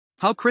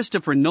How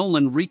Christopher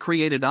Nolan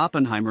recreated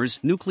Oppenheimer's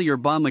nuclear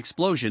bomb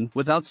explosion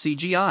without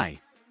CGI.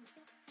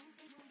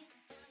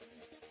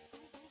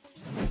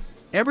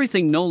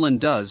 Everything Nolan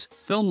does,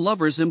 film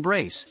lovers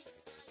embrace.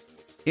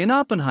 In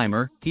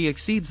Oppenheimer, he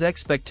exceeds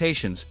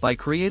expectations by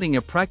creating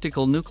a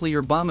practical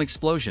nuclear bomb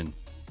explosion.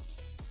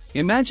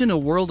 Imagine a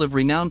world of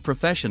renowned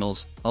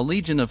professionals, a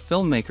legion of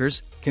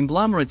filmmakers,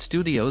 conglomerate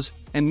studios,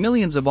 and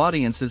millions of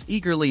audiences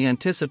eagerly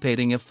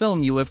anticipating a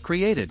film you have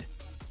created.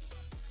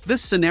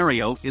 This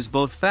scenario is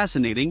both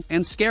fascinating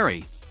and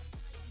scary.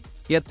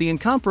 Yet the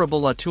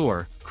incomparable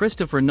auteur,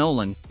 Christopher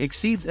Nolan,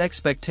 exceeds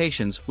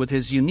expectations with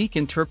his unique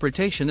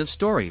interpretation of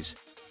stories.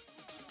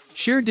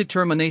 Sheer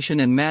determination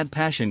and mad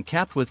passion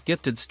capped with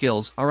gifted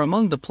skills are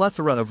among the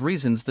plethora of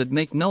reasons that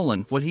make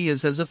Nolan what he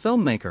is as a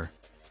filmmaker.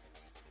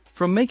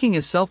 From making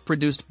a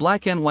self-produced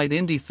black-and-white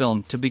indie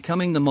film to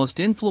becoming the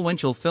most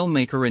influential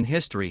filmmaker in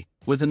history,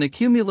 with an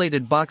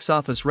accumulated box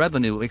office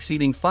revenue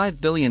exceeding $5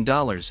 billion,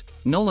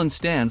 Nolan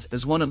stands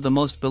as one of the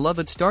most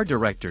beloved star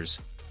directors.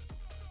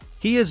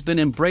 He has been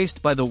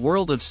embraced by the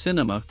world of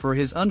cinema for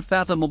his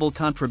unfathomable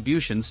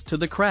contributions to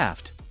the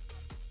craft.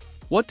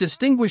 What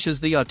distinguishes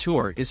the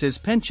auteur is his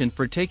penchant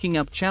for taking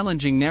up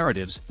challenging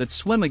narratives that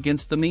swim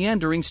against the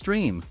meandering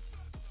stream.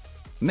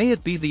 May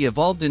it be the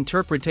evolved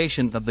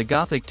interpretation of the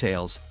Gothic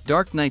tales,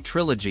 Dark Knight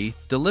trilogy,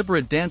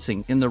 deliberate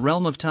dancing in the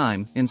realm of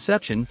time,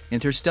 Inception,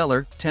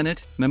 Interstellar,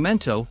 Tenet,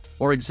 Memento,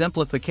 or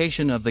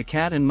exemplification of the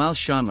cat and mouse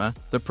genre,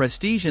 The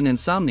Prestige and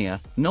Insomnia,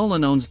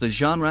 Nolan owns the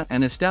genre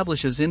and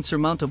establishes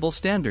insurmountable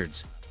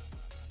standards.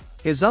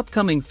 His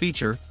upcoming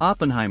feature,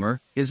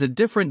 Oppenheimer, is a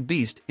different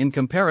beast in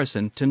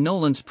comparison to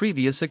Nolan's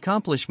previous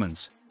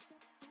accomplishments.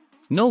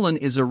 Nolan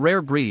is a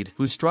rare breed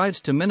who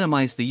strives to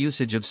minimize the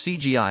usage of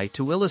CGI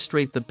to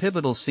illustrate the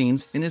pivotal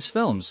scenes in his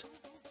films.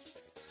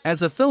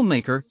 As a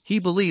filmmaker, he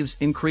believes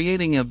in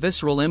creating a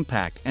visceral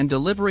impact and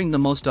delivering the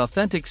most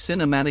authentic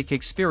cinematic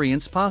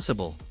experience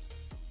possible.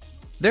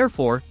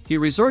 Therefore, he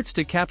resorts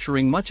to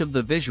capturing much of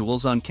the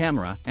visuals on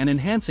camera and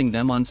enhancing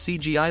them on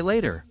CGI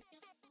later.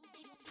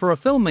 For a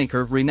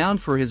filmmaker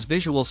renowned for his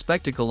visual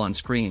spectacle on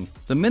screen,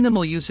 the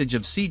minimal usage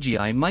of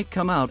CGI might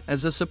come out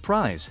as a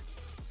surprise.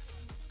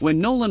 When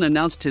Nolan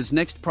announced his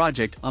next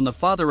project on the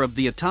father of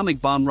the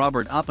atomic bomb,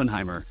 Robert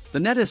Oppenheimer, the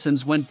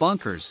netizens went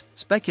bonkers,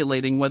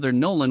 speculating whether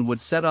Nolan would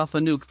set off a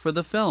nuke for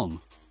the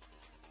film.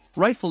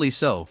 Rightfully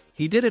so,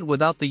 he did it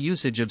without the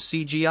usage of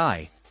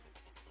CGI.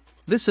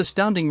 This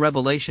astounding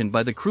revelation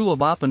by the crew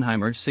of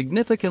Oppenheimer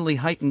significantly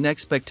heightened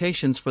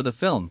expectations for the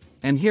film,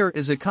 and here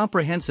is a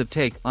comprehensive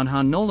take on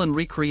how Nolan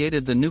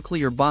recreated the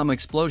nuclear bomb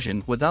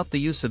explosion without the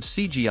use of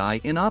CGI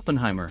in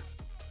Oppenheimer.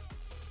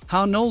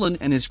 How Nolan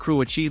and his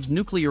crew achieved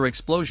nuclear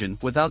explosion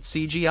without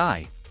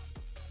CGI.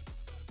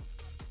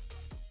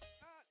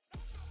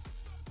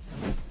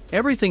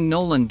 Everything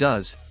Nolan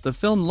does, the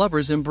film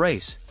lovers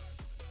embrace.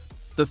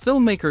 The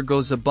filmmaker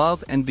goes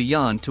above and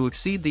beyond to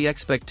exceed the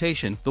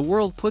expectation the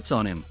world puts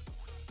on him.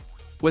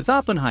 With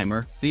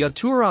Oppenheimer, the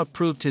auteur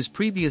outproved his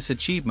previous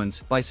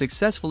achievements by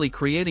successfully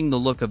creating the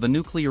look of a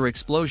nuclear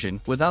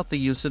explosion without the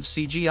use of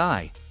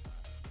CGI.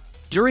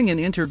 During an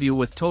interview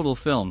with Total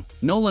Film,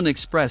 Nolan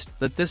expressed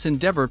that this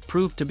endeavor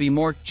proved to be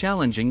more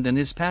challenging than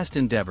his past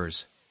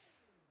endeavors.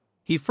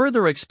 He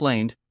further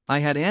explained, "I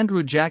had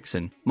Andrew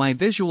Jackson, my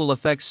visual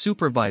effects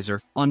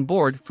supervisor, on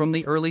board from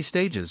the early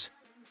stages.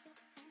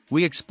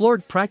 We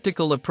explored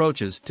practical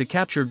approaches to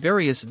capture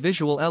various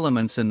visual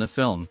elements in the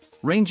film,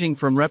 ranging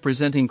from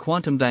representing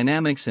quantum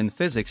dynamics and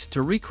physics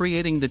to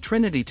recreating the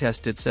Trinity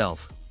test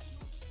itself.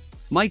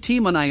 My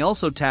team and I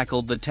also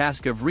tackled the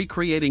task of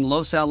recreating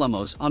Los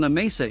Alamos on a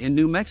mesa in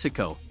New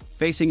Mexico,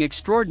 facing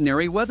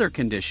extraordinary weather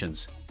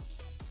conditions.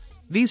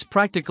 These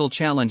practical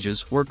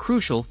challenges were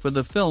crucial for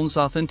the film's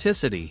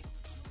authenticity.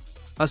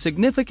 A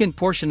significant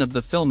portion of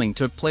the filming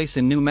took place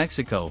in New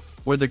Mexico,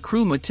 where the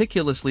crew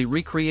meticulously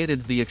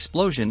recreated the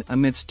explosion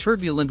amidst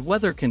turbulent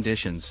weather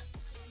conditions."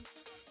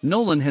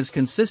 Nolan has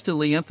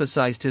consistently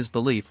emphasized his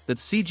belief that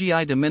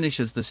CGI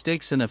diminishes the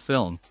stakes in a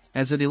film,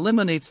 as it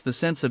eliminates the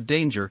sense of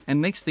danger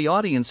and makes the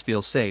audience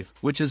feel safe,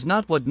 which is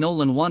not what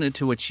Nolan wanted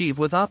to achieve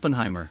with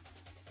Oppenheimer.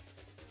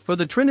 For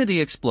the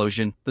Trinity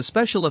explosion, the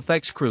special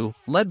effects crew,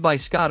 led by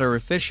Scott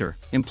Fisher,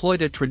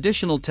 employed a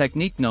traditional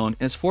technique known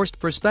as forced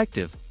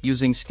perspective,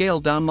 using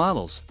scaled-down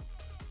models.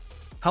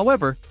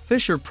 However,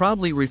 Fisher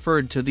proudly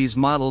referred to these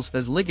models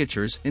as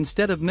ligatures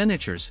instead of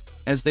miniatures,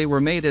 as they were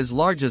made as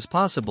large as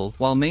possible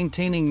while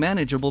maintaining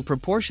manageable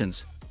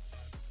proportions.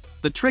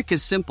 The trick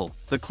is simple: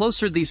 the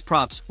closer these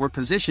props were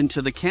positioned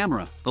to the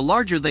camera, the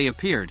larger they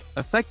appeared,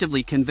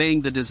 effectively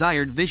conveying the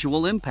desired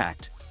visual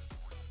impact.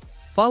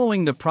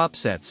 Following the prop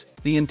sets,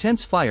 the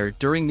intense fire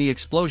during the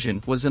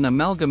explosion was an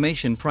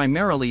amalgamation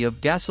primarily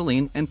of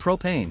gasoline and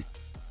propane.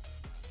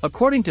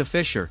 According to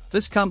Fisher,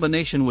 this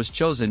combination was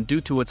chosen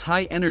due to its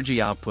high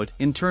energy output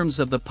in terms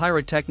of the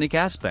pyrotechnic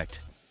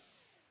aspect.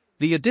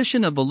 The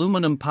addition of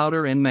aluminum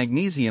powder and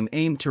magnesium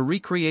aimed to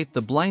recreate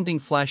the blinding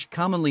flash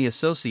commonly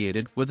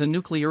associated with a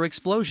nuclear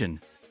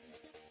explosion.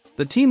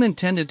 The team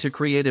intended to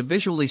create a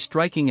visually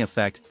striking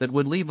effect that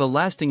would leave a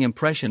lasting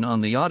impression on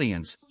the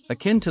audience,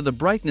 akin to the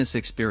brightness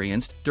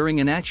experienced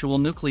during an actual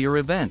nuclear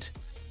event.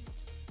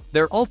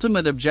 Their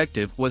ultimate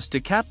objective was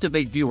to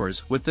captivate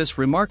viewers with this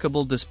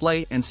remarkable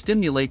display and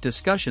stimulate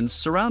discussions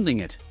surrounding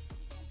it.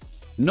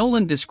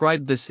 Nolan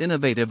described this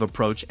innovative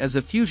approach as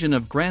a fusion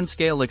of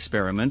grand-scale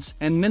experiments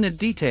and minute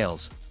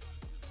details.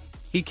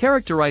 He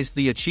characterized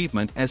the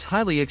achievement as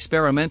highly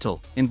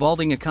experimental,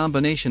 involving a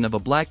combination of a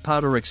black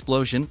powder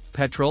explosion,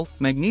 petrol,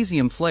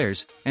 magnesium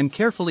flares, and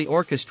carefully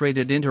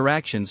orchestrated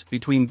interactions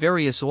between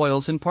various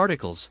oils and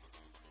particles.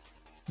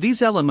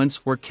 These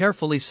elements were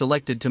carefully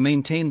selected to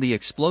maintain the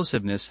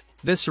explosiveness,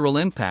 visceral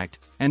impact,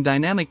 and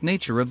dynamic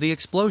nature of the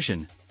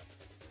explosion.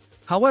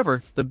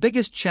 However, the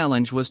biggest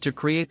challenge was to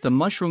create the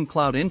mushroom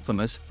cloud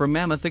infamous for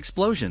mammoth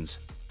explosions.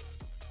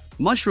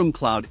 Mushroom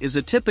cloud is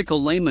a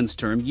typical layman's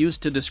term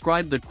used to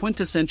describe the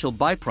quintessential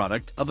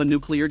byproduct of a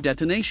nuclear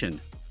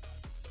detonation.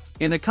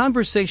 In a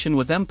conversation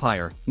with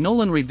Empire,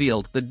 Nolan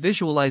revealed that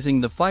visualizing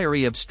the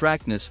fiery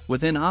abstractness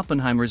within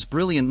Oppenheimer's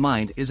brilliant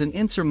mind is an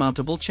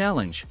insurmountable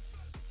challenge.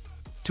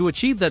 To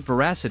achieve that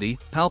veracity,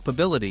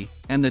 palpability,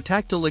 and the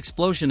tactile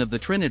explosion of the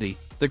Trinity,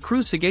 the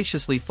crew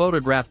sagaciously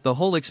photographed the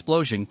whole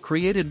explosion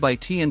created by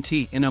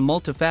TNT in a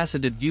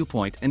multifaceted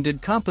viewpoint and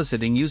did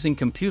compositing using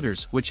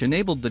computers, which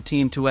enabled the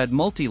team to add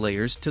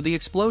multi-layers to the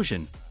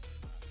explosion.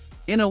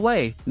 In a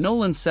way,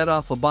 Nolan set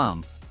off a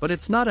bomb, but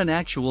it's not an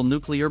actual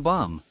nuclear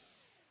bomb.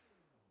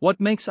 What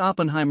makes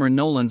Oppenheimer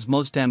Nolan's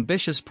most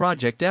ambitious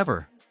project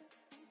ever?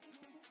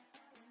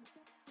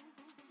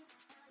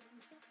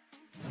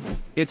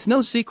 It's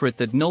no secret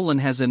that Nolan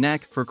has a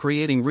knack for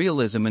creating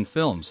realism in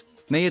films,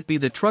 may it be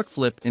the truck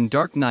flip in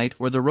Dark Knight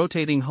or the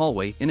rotating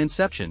hallway in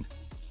Inception.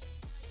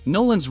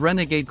 Nolan's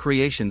renegade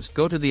creations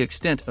go to the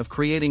extent of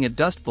creating a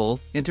dust bowl,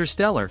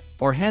 Interstellar,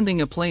 or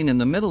handing a plane in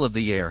the middle of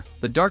the air,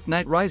 The Dark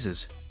Knight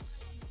Rises.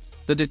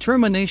 The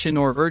determination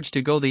or urge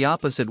to go the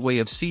opposite way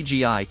of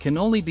CGI can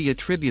only be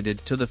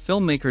attributed to the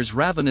filmmaker's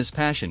ravenous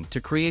passion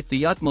to create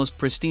the utmost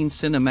pristine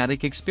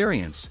cinematic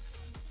experience.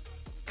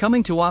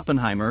 Coming to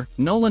Oppenheimer,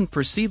 Nolan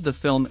perceived the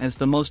film as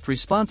the most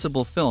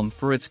responsible film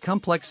for its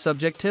complex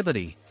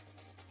subjectivity.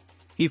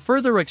 He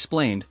further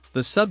explained,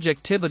 "The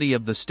subjectivity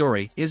of the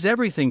story is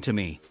everything to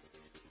me.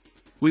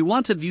 We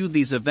want to view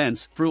these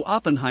events through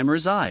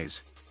Oppenheimer's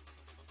eyes.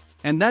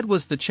 And that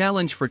was the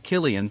challenge for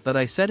Cillian that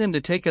I set him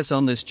to take us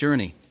on this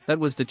journey, that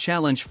was the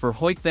challenge for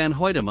Hoyt van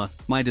Hoytema,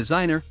 my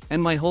designer,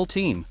 and my whole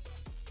team."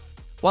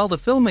 While the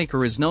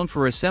filmmaker is known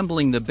for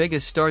assembling the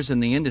biggest stars in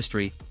the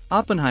industry,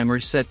 Oppenheimer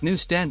set new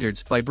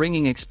standards by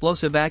bringing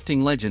explosive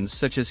acting legends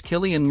such as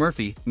Cillian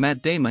Murphy,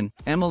 Matt Damon,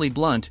 Emily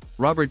Blunt,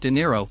 Robert De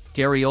Niro,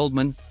 Gary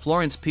Oldman,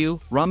 Florence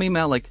Pugh, Rami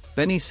Malek,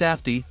 Benny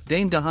Safdie,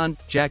 Dane DeHaan,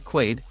 Jack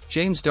Quaid,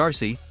 James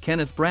Darcy,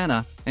 Kenneth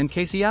Branagh, and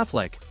Casey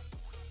Affleck.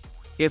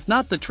 If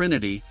not the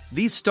Trinity,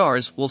 these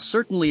stars will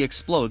certainly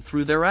explode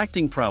through their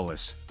acting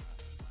prowess.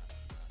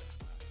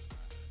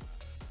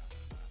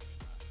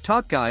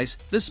 Talk guys,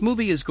 this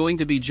movie is going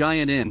to be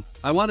giant in.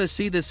 I want to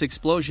see this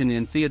explosion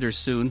in theaters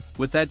soon,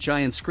 with that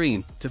giant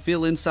screen, to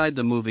feel inside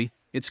the movie.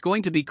 It's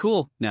going to be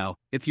cool. Now,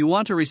 if you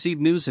want to receive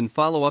news and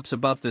follow-ups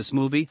about this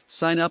movie,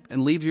 sign up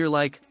and leave your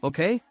like,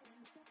 okay?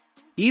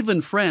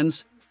 Even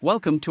friends,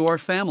 welcome to our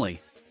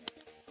family.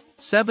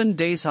 7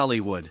 Days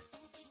Hollywood.